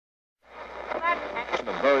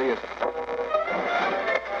the various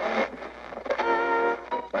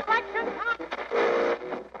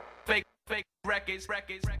fake records.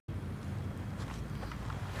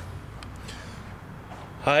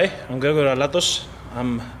 Hi, I'm Gregory Rallatos.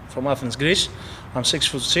 I'm from Athens, Greece. I'm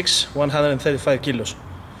 6'6", 135 kilos.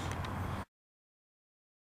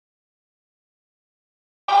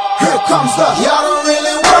 Here comes the, y'all don't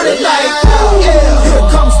really want it like that. Yeah. Here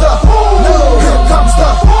comes the, no. Here comes the,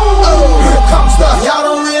 oh. Here comes the, y'all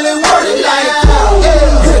don't really want it like that.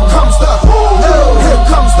 Yeah. Here comes the, no. Here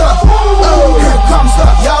comes the, oh. Here comes the,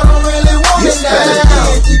 y'all don't really want it like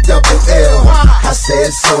that. E-double-L, I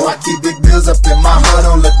said so. I keep big bills up in my heart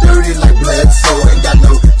on the dirty like Bledsoe. Ain't got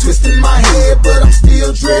no twist in my head, but I'm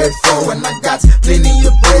still dreadful. And I got plenty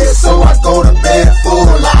of bread, so I go to bed full.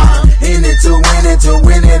 I'm in it to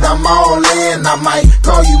win it, I'm all in. I might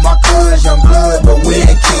call you my cuz, young blood, but we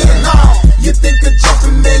ain't kin. You think of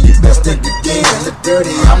jumping, man, you best think again. The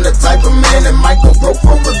dirty, I'm the type of man that might go broke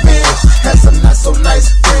for revenge. Had some not so nice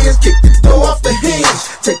friends, kick the door off the hinge,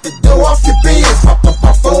 take the door off your bins, pop up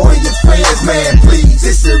my four of your friends. Man, please,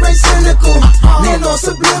 this shit ain't cynical. Man, on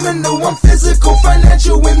subliminal, I'm physical,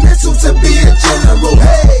 financial, and mental to be a general.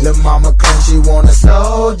 Hey, lil' mama claims she want a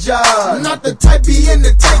soldier, not the type be in the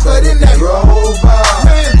tank, but in that Rover.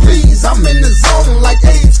 Man, please, I'm in the zone like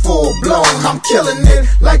AIDS full blown. I'm killing it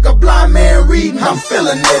like a blind man reading. I'm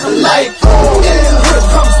feeling it like, oh, yeah. Here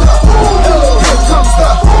comes the, oh, here comes the,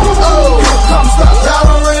 oh, here comes the. Y'all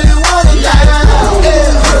don't really want it like that. Yeah.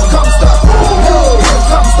 Here comes the, oh, here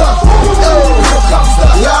comes the, oh, here comes the.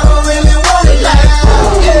 Y'all don't really want it like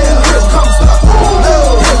that. Yeah. Here comes the,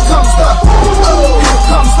 oh, here comes the, oh, here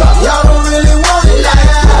comes the. Y'all don't really want it like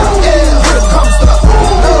that. Yeah. Here comes the,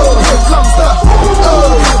 oh, here comes the,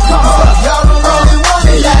 oh, here comes the. Y'all don't really want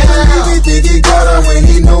it like that. He think he got her when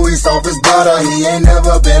he know he's off his butter. He ain't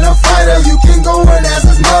never been a fighter. You can go and ask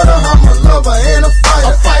his mother. I'm a lover and a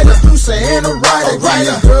fighter. Producer and a writer. Give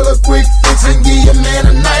your girl a quick fix and give your man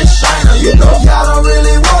a nice shiner. You know y'all don't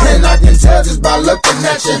really want it. And I can tell just by looking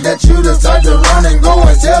at you that you the type to run and go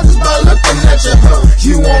and tell just by looking at you.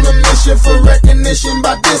 You on a mission for recognition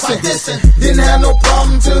by dissing. Didn't have no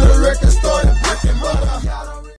problem till the record started breaking, but